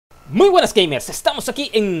Muy buenas gamers, estamos aquí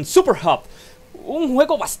en Super Hub. Un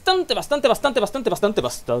juego bastante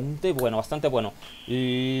bueno.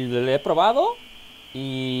 Y lo he probado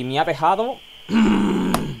y me ha dejado...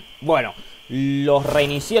 Bueno, lo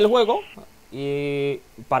reinicié el juego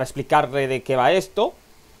para explicarle de qué va esto.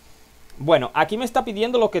 Bueno, aquí me está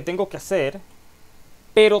pidiendo lo que tengo que hacer,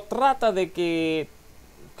 pero trata de que...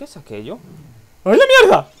 ¿Qué es aquello? ¡Ay, la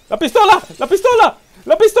mierda! ¡La pistola! ¡La pistola!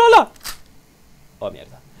 ¡La pistola! Oh,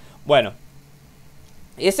 mierda. Bueno,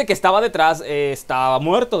 ese que estaba detrás estaba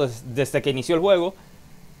muerto desde que inició el juego.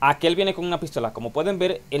 Aquel viene con una pistola. Como pueden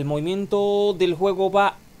ver, el movimiento del juego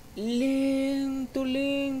va lento.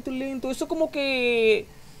 Eso como que...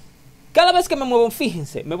 Cada vez que me muevo,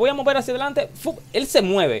 fíjense, me voy a mover hacia adelante, él se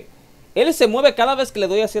mueve. Él se mueve cada vez que le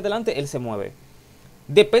doy hacia adelante, él se mueve.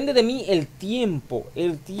 Depende de mí el tiempo.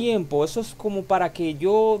 Eso es como para que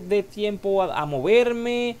yo dé tiempo a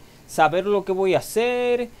moverme, saber lo que voy a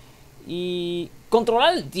hacer y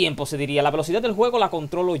controlar el tiempo, se diría. La velocidad del juego la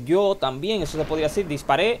controlo yo también, eso se podría decir.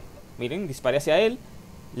 Disparé, miren, disparé hacia él.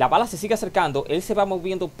 La bala se sigue acercando, él se va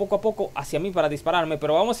moviendo poco a poco hacia mí para dispararme.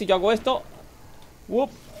 Pero vamos, si yo hago esto,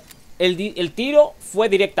 el tiro fue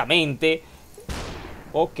directamente.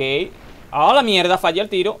 Ok. ¡Ah, la mierda! Fallé el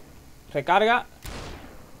tiro. Recarga.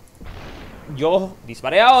 Yo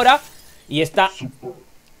disparé ahora. Y está...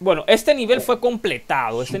 Bueno, este nivel fue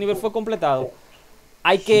completado.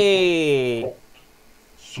 Hay que...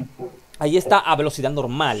 Ahí está a velocidad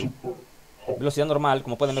normal.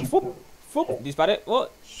 Como pueden ver. Disparé.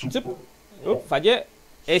 Fallé.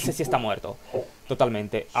 Ese sí está muerto.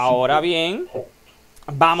 Totalmente. Ahora bien,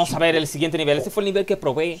 vamos a ver el siguiente nivel. Este fue el nivel que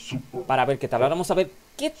probé para ver qué tal. Ahora vamos a ver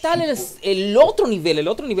qué tal es el otro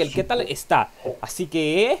nivel. Qué tal está. Así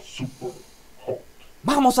que...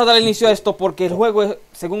 vamos a dar inicio a esto porque el juego,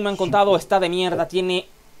 según me han contado, está de mierda. Tiene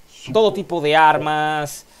todo tipo de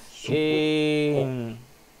armas.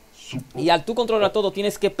 Y al tú controlar todo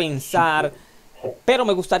tienes que pensar. Pero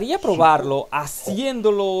me gustaría probarlo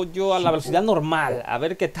haciéndolo yo a la velocidad normal. A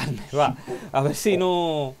ver qué tal me va. A ver si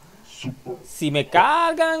no... si me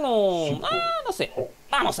cargan o... no sé.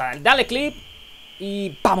 Vamos a darle clip.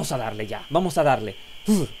 Y vamos a darle ya. Vamos a darle.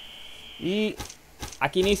 Y...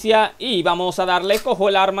 aquí inicia y vamos a darle. Cojo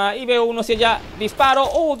el arma y veo uno hacia allá. Disparo,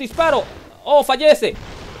 disparo. Fallece.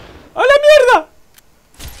 ¡A la mierda!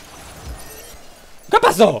 ¿Qué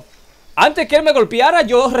pasó? Antes que él me golpeara,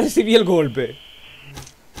 yo recibí el golpe.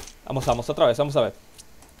 Vamos otra vez, vamos a ver.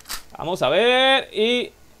 Vamos a ver. Y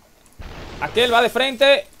aquel va de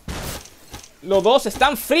frente. Los dos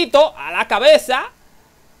están fritos a la cabeza.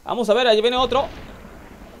 Vamos a ver, allí viene otro.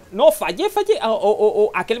 No, fallé.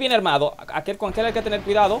 Aquel viene armado. Con aquel hay que tener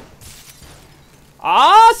cuidado.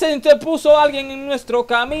 Se interpuso alguien en nuestro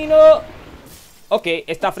camino. Ok,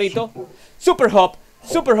 está frito. Super hop.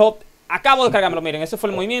 Acabo de cargármelo, miren, ese fue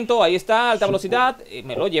el movimiento. Ahí está, alta velocidad.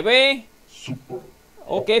 Me lo llevé.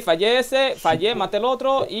 Ok, fallé, maté el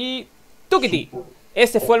otro. Y... ¡tukiti!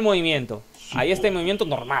 Ese fue el movimiento. Ahí está el movimiento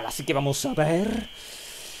normal, así que vamos a ver.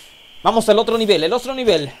 Vamos al otro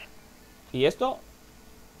nivel, Y esto...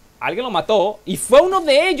 alguien lo mató. Y fue uno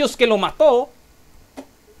de ellos que lo mató.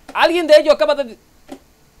 Alguien de ellos acaba de...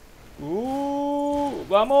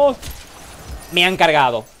 vamos. Me han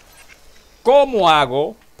cargado. ¿Cómo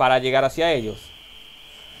hago para llegar hacia ellos?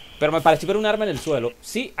 Pero me pareció ver un arma en el suelo.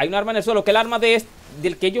 Sí, hay un arma en el suelo, que es el arma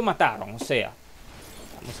del que ellos mataron. O sea,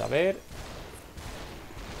 vamos a ver.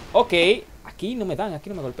 Ok, aquí no me dan, aquí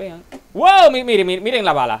no me golpean. ¡Wow! Miren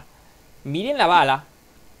la bala. Miren la bala.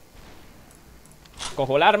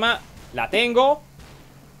 Cojo el arma, la tengo.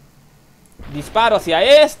 Disparo hacia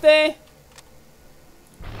este.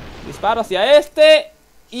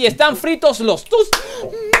 Y están fritos los dos.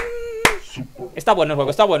 Está bueno el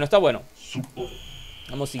juego, está bueno.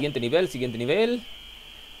 Vamos, siguiente nivel.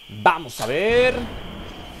 Vamos a ver.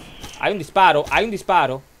 Hay un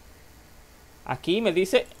disparo. Aquí me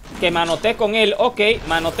dice que manoteé con él. Ok,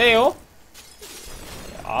 manoteo.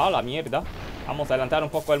 La mierda. Vamos a adelantar un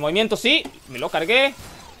poco el movimiento. Sí, me lo cargué.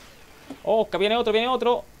 Que viene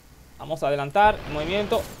otro. Vamos a adelantar el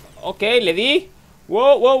movimiento. Ok, le di.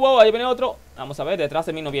 Wow, ahí viene otro. Vamos a ver, detrás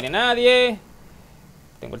de mí no viene nadie.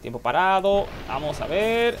 Tengo el tiempo parado. Vamos a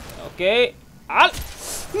ver. Ok.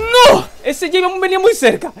 ¡No! Ese venía muy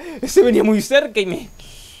cerca. Y me...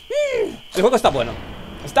 El juego está bueno.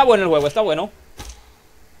 Está bueno.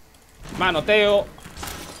 Manoteo.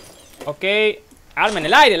 Ok. Arma en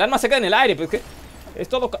el aire. El arma se queda en el aire. Pero es que es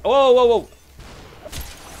todo... Wow.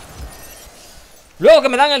 Luego que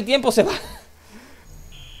me dan el tiempo se va.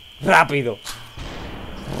 Rápido.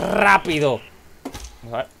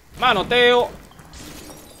 Vamos a ver. Manoteo.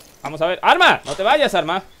 Vamos a ver. ¡Arma! No te vayas,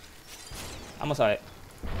 arma. Vamos a ver.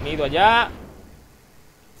 Mido allá.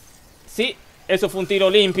 Sí, eso fue un tiro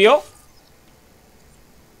limpio.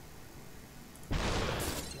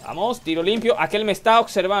 Vamos, tiro limpio. Aquel me está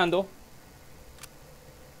observando.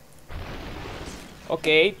 Ok,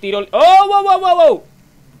 tiro... ¡Oh, wow, wow, wow, wow!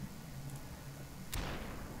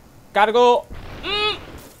 Cargo.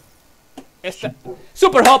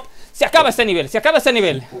 Super Hop. Se acaba este nivel, se acaba este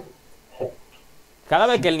nivel. Cada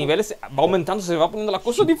vez que el nivel va aumentando, se va poniendo la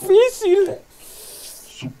cosa difícil.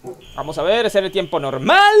 Vamos a ver, ese era el tiempo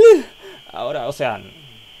normal. Ahora, o sea,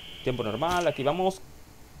 tiempo normal, aquí vamos.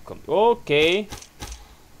 Ok.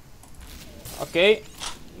 Ok.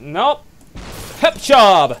 No. Hep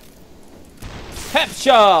Shop. Hep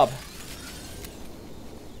Shop.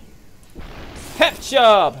 Hep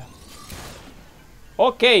Shop.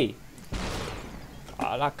 Ok.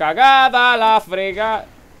 A la cagada, a la frega.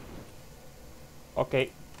 Ok.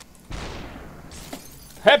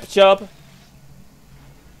 Hep Shop.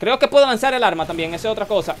 Creo que puedo lanzar el arma también. Esa es otra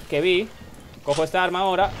cosa que vi. Cojo esta arma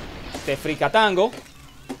ahora. Te fricatango.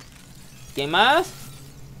 ¿Quién más?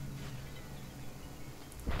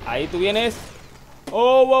 Ahí tú vienes.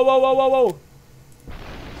 Oh, wow, wow, wow, wow, wow.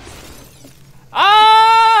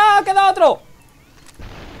 ¡Ah! ¡Queda otro!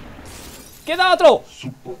 ¡Queda otro!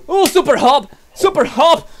 Super Hop. Super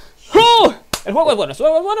Hop. El juego es bueno.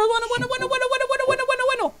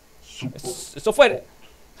 Bueno. Eso fue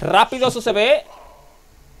rápido, eso se ve.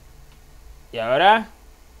 Y ahora,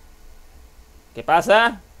 ¿qué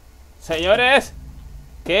pasa? Señores,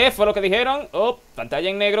 ¿qué fue lo que dijeron? Oh, pantalla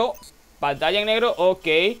en negro. Pantalla en negro, ok.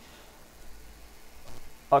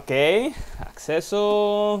 Ok,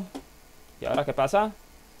 acceso. ¿Y ahora qué pasa?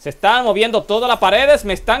 Se están moviendo todas las paredes.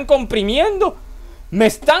 Me están comprimiendo.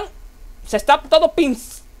 Está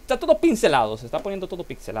todo pincelado. Se está poniendo todo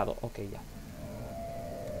pixelado. Ok, ya.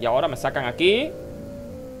 Y ahora me sacan aquí.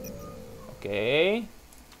 Ok.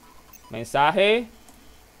 Mensaje.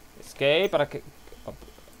 Escape para que...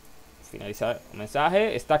 Finalizar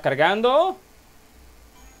mensaje. Está cargando.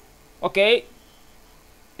 Ok.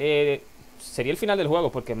 Sería el final del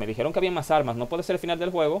juego, porque me dijeron que había más armas. No puede ser el final del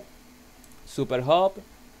juego. Super Hop.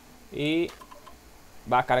 Y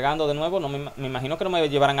va cargando de nuevo. No me imagino que no me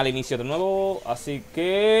llevarán al inicio de nuevo. Así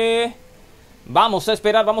que vamos a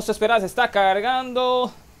esperar, vamos a esperar. Se está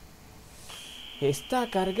cargando. Está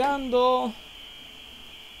cargando.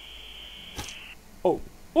 Oh,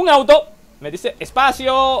 un auto. Me dice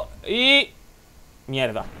espacio. Y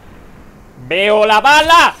mierda. Veo la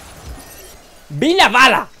bala. Vi la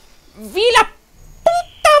bala. Vi la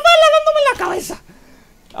puta bala dándome en la cabeza.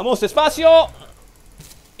 Vamos, espacio.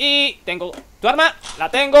 Y tengo tu arma. La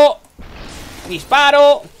tengo.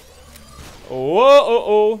 Disparo.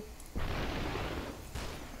 Oh.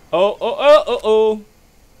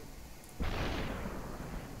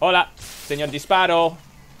 Hola, señor disparo.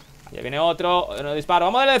 Ya viene otro. No disparo.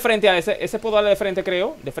 Vamos a darle de frente a ese. Ese puedo darle de frente,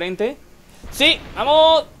 creo. De frente. Sí,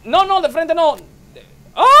 vamos. No, de frente no.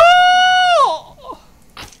 ¡Oh!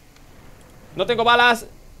 No tengo balas.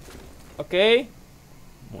 Ok.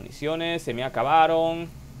 Municiones, se me acabaron.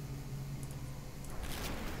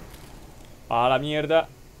 A la mierda.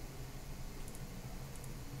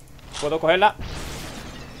 ¿Puedo cogerla?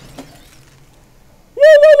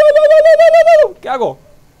 ¿Qué hago?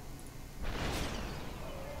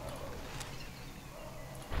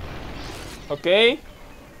 Ok.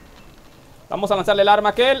 Vamos a lanzarle el arma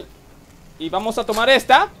a aquel. Y vamos a tomar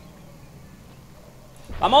esta.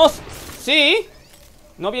 ¡Vamos! ¡Sí!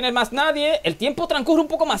 No viene más nadie. El tiempo transcurre un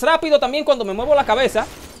poco más rápido también cuando me muevo la cabeza.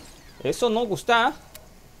 Eso no gusta.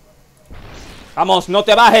 ¡Vamos! ¡No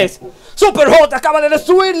te bajes! ¡Super Hot acaba de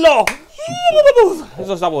destruirlo!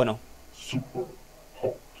 Eso está bueno.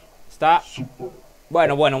 Está...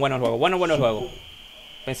 Bueno el juego. Bueno el juego.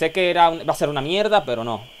 Pensé que iba a ser una mierda, pero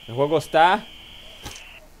no. El juego está...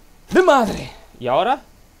 ¡de madre! ¿Y ahora?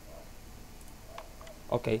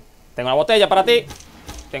 Ok. Tengo una botella para ti.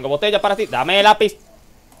 Tengo botella para ti. Dame la pistola.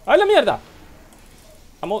 ¡Ay, la mierda!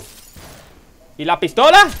 Vamos. ¿Y la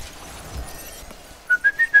pistola?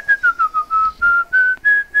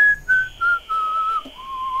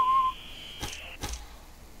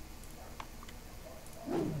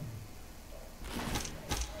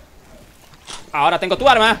 Ahora tengo tu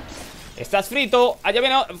arma. Estás frito. Allá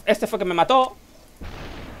viene. Este fue que me mató.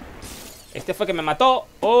 Este fue que me mató.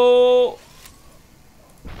 Oh.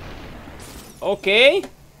 Ok.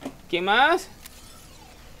 ¿Quién más?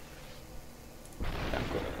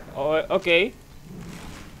 Oh, ok.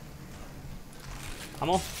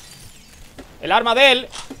 Vamos. El arma de él.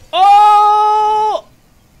 ¡Oh!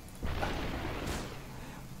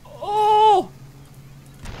 ¡Oh!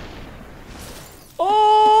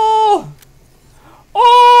 ¡Oh!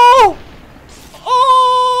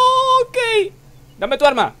 Dame tu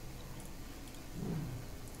arma.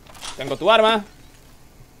 Tengo tu arma.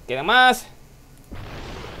 Queda más.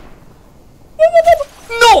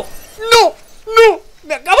 ¡No! ¡No! ¡No!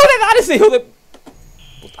 ¡Me acabo de dar ese hijo de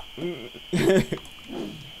puta!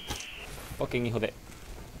 Fucking hijo de...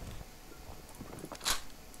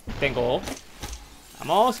 Tengo...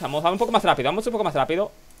 Vamos, vamos, vamos un poco más rápido. Vamos un poco más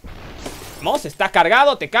rápido. Vamos, está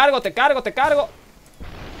cargado. Te cargo, te cargo, te cargo.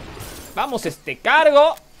 Vamos,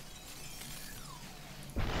 cargo.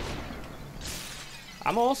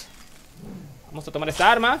 Vamos. Vamos a tomar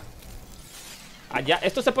esta arma. Allá,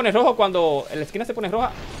 esto se pone rojo cuando... En la esquina se pone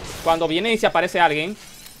roja cuando viene y se aparece alguien.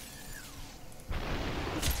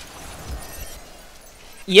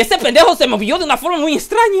 Y este pendejo se movió de una forma muy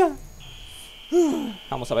extraña.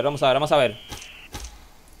 Vamos a ver, vamos a ver, vamos a ver.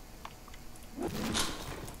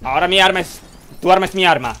 Ahora mi arma es... Tu arma es mi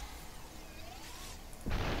arma.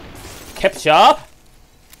 Ketchup.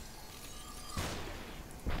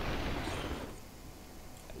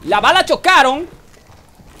 Las balas chocaron.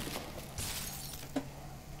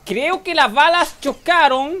 Creo que las balas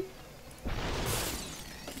chocaron.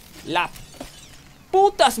 Las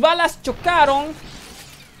putas balas chocaron.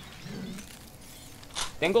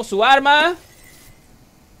 Tengo su arma.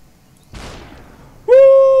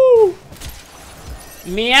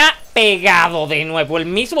 Me ha pegado de nuevo. El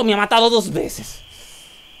mismo me ha matado 2 veces.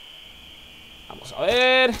 Vamos a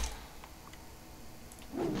ver.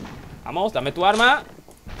 Vamos, dame tu arma.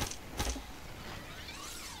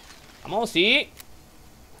 Vamos, sí.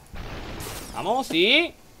 Vamos,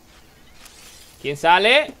 sí. ¿Quién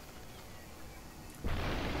sale?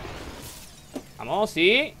 Vamos,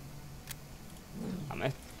 sí.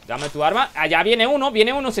 Dame tu arma. Allá viene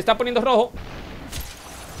uno, se está poniendo rojo.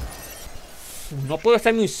 No puedo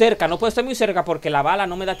estar muy cerca, no puedo estar muy cerca porque la bala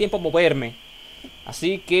no me da tiempo a moverme.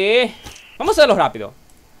 Así que... Vamos a hacerlo rápido.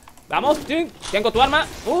 Vamos, tengo tu arma.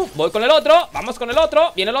 Voy con el otro, vamos con el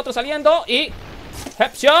otro. Viene el otro saliendo y...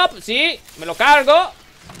 Headshot, sí, me lo cargo.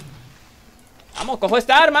 Vamos, cojo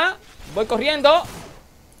esta arma. Voy corriendo.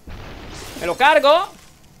 Me lo cargo.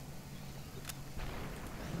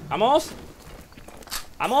 Vamos.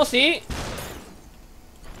 Vamos, sí.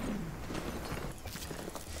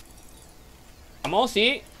 Vamos,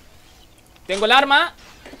 sí. Tengo el arma.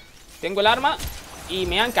 Tengo el arma. Y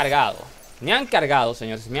me han cargado. Me han cargado,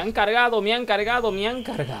 señores. Me han cargado, me han cargado, me han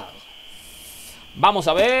cargado. Vamos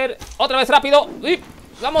a ver. Otra vez rápido.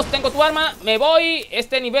 Vamos, tengo tu arma. Me voy.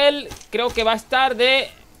 Este nivel creo que va a estar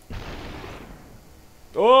de...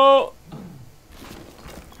 Oh.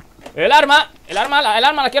 El arma. El arma,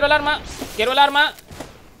 la quiero el arma. Quiero el arma.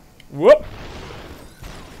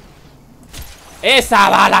 Esa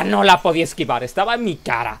bala no la podía esquivar. Estaba en mi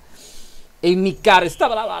cara. En mi cara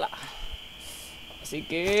estaba la bala. Así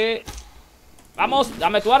que... Vamos,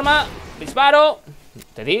 dame tu arma. Disparo.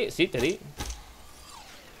 Te di, sí, te di.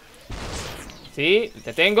 Sí,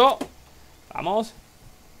 te tengo. Vamos.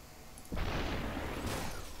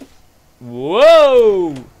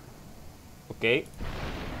 Wow. Ok.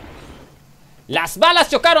 Las balas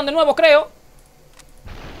chocaron de nuevo, creo.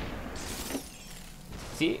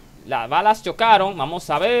 Sí, las balas chocaron. Vamos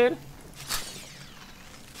a ver.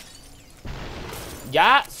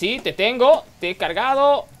 Ya, sí, te tengo. Te he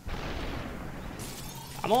cargado.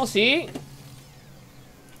 Vamos, sí.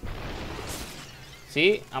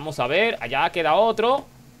 Sí, vamos a ver. Allá queda otro.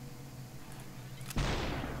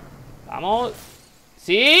 Vamos.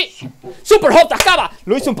 Sí. Super Hot, acaba.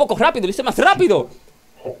 Lo hice un poco rápido, lo hice más rápido.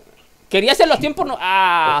 Quería hacerlo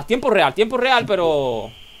a tiempo real,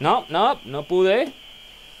 pero... No pude.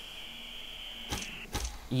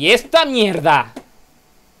 ¿Y esta mierda?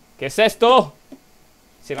 ¿Qué es esto?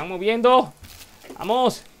 Se van moviendo.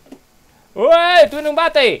 Vamos. ¡Uy! ¡Tiene un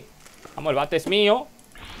bate! Vamos, el bate es mío.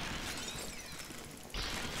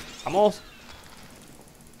 Vamos.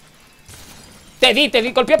 Te di,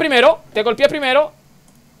 golpeé primero. Te golpeé primero.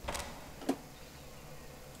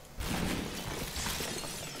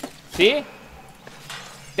 ¿Sí?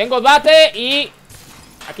 Tengo bate y...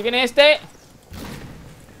 Aquí viene este.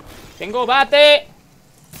 Tengo bate.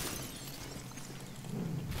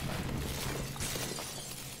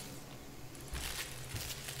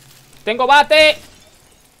 Tengo bate.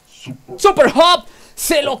 Super Hop.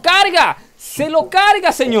 Se lo carga. Se lo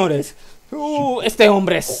carga, señores. Este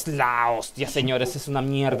hombre es la hostia, señores. Es una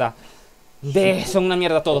mierda. Son una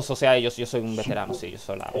mierda todos. O sea, ellos. Yo soy un veterano. Sí, yo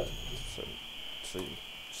soy la...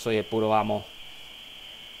 Soy el puro amo.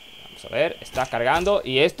 Vamos a ver. Está cargando.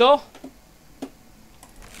 ¿Y esto?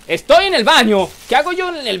 Estoy en el baño. ¿Qué hago yo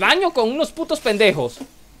en el baño con unos putos pendejos?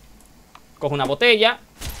 Cojo una botella.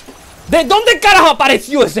 ¿De dónde carajo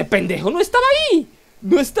apareció ese pendejo? No estaba ahí.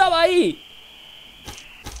 No estaba ahí.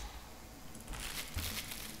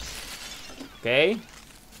 Ok.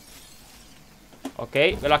 Ok,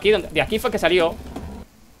 pero aquí, de aquí fue que salió.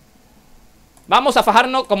 Vamos a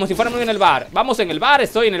fajarnos como si fuéramos en el bar. Vamos en el bar,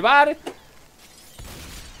 estoy en el bar.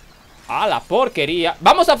 A la porquería.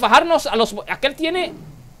 Vamos a fajarnos a los... Aquel tiene...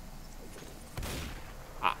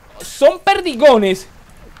 Son perdigones.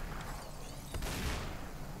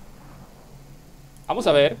 Vamos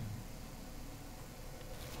a ver.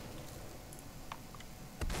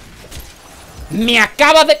 Me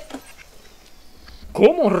acaba de...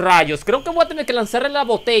 ¿Cómo rayos? Creo que voy a tener que lanzarle la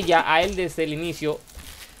botella a él desde el inicio.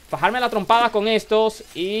 Fajarme la trompada con estos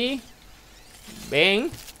y...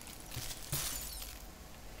 Ven.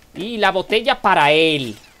 Y la botella para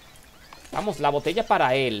él. Vamos, la botella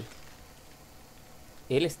para él.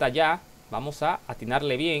 Él está allá. Vamos a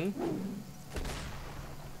atinarle bien.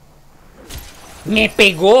 ¡Me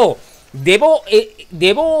pegó!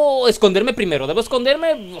 Debo esconderme primero. Debo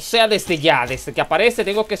esconderme, o sea, desde ya. Desde que aparece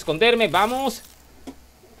tengo que esconderme. Vamos.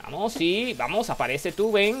 Vamos, sí. Vamos, aparece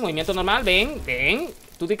tú, ven. Movimiento normal, ven, ven.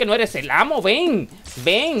 Tú di que no eres el amo, ven.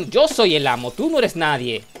 Ven, yo soy el amo. Tú no eres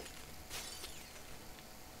nadie.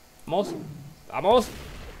 Vamos. Vamos.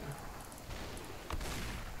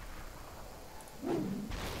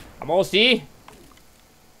 Vamos, sí.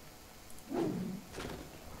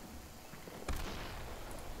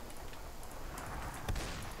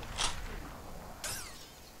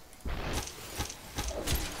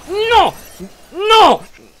 ¡No! ¡No!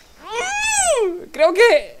 Creo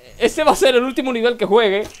que este va a ser el último nivel que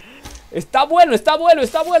juegue. Está bueno, está bueno,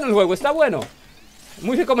 está bueno el juego, está bueno.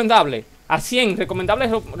 Muy recomendable. Al 100, recomendable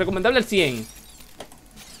al 100.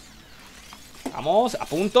 Vamos, a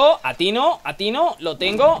punto, atino, lo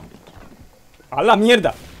tengo. ¡A la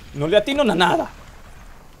mierda! No le atino a nada.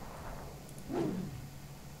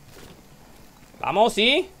 Vamos,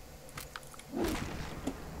 sí.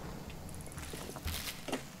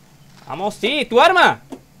 Vamos, sí, tu arma.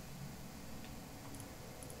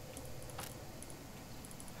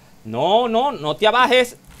 No, no, no te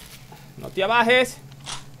abajes. No te abajes.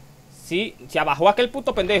 Sí, se abajó aquel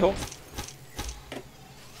puto pendejo.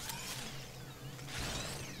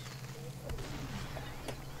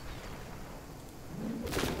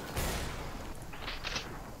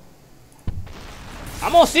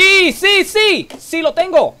 ¡Vamos! ¡Sí! ¡Sí! ¡Sí! ¡Sí lo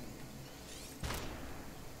tengo!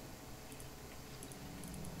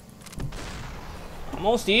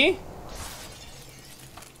 Vamos, sí.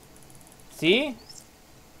 Sí.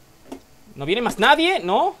 ¿No viene más nadie?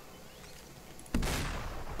 ¿No?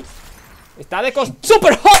 Está de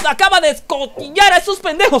 ¡Super Hot! Acaba de escotillar a esos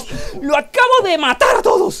pendejos. Lo acabo de matar a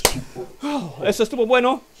todos. Eso estuvo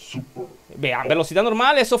bueno. Vean, velocidad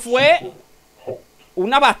normal. Eso fue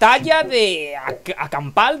una batalla de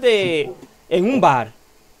acampal en un bar.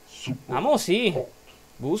 Vamos, sí.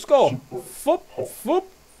 Busco. Fup, fup,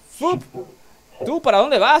 fup. ¿Tú para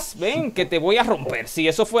dónde vas? Ven, que te voy a romper. Sí,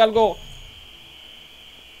 eso fue algo...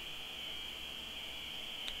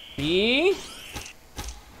 Y...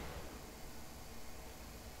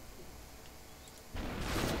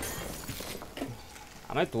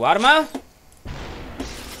 Dame tu arma.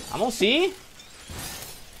 Vamos, sí.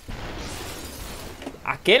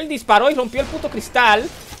 Aquel disparó y rompió el puto cristal.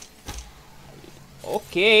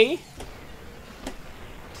 Ok.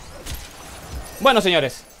 Bueno,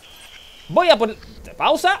 señores, voy a poner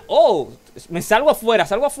pausa. Oh, me salgo afuera,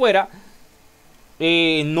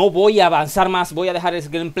 no voy a avanzar más. Voy a dejar el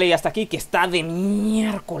gameplay hasta aquí, que está de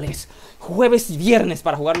miércoles, jueves y viernes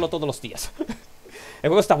para jugarlo todos los días. El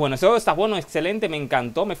juego está bueno, excelente, me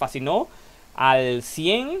encantó, me fascinó. Al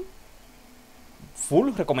 100.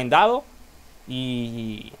 Full, recomendado.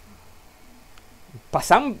 Y...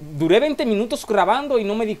 duré 20 minutos grabando y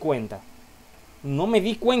no me di cuenta. No me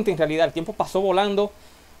di cuenta en realidad, el tiempo pasó volando.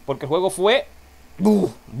 Porque el juego fue...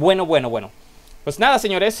 bueno. Pues nada,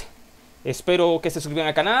 señores, espero que se suscriban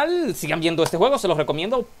al canal, sigan viendo este juego, se los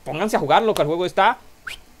recomiendo. Pónganse a jugarlo, que el juego está...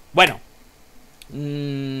 bueno.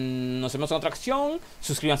 Nos vemos en otra ocasión.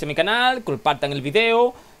 Suscríbanse a mi canal, compartan el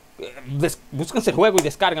video, búsquense el juego y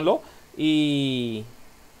descárguenlo. Y...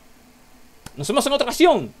 nos vemos en otra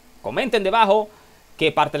ocasión. Comenten debajo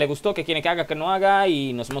qué parte les gustó, qué quieren que haga, que no haga.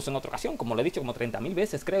 Y nos vemos en otra ocasión, como lo he dicho como 30.000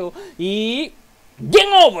 veces, creo. Y...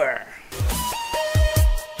 ¡Game over!